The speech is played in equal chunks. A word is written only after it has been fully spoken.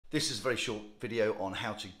This is a very short video on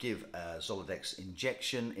how to give a Zoladex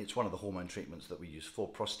injection. It's one of the hormone treatments that we use for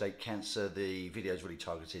prostate cancer. The video is really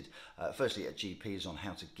targeted firstly at GPs on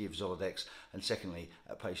how to give Zoladex, and secondly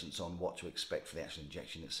at patients on what to expect for the actual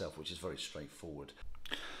injection itself, which is very straightforward.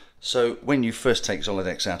 So when you first take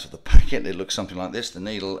Zoladex out of the packet, it looks something like this. The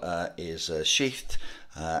needle is sheathed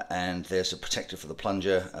and there's a protector for the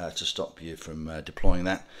plunger to stop you from deploying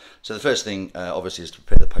that. So the first thing obviously is to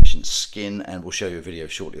prepare the patient's skin, and we'll show you a video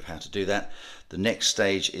shortly of how to do that. The next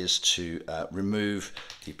stage is to remove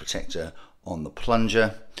the protector on the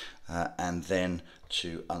plunger and then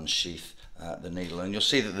to unsheath the needle. And you'll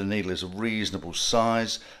see that the needle is a reasonable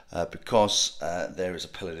size because there is a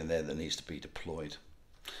pellet in there that needs to be deployed.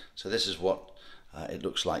 So this is what it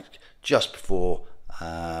looks like just before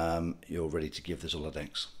you're ready to give the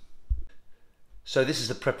Zoladex. So this is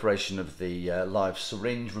the preparation of the live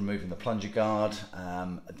syringe, removing the plunger guard,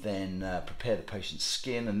 then prepare the patient's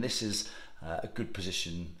skin, and this is a good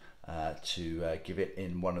position to give it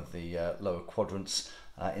in one of the lower quadrants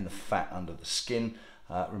in the fat under the skin.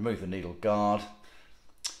 Remove the needle guard,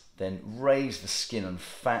 then raise the skin and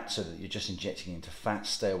fat so that you're just injecting into fat.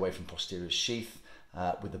 Stay away from posterior sheath.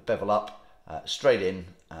 With the bevel up, straight in,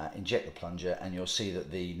 inject the plunger, and you'll see that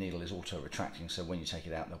the needle is auto-retracting, so when you take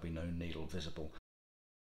it out there'll be no needle visible.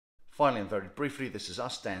 Finally, and very briefly, this is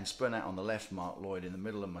us, Dan Spurnat on the left, Mark Lloyd in the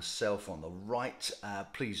middle, and myself on the right.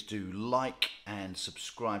 Please do like and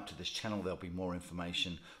subscribe to this channel. There'll be more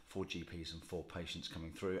information for GPs and for patients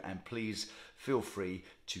coming through, and please feel free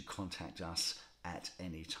to contact us at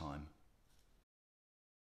any time.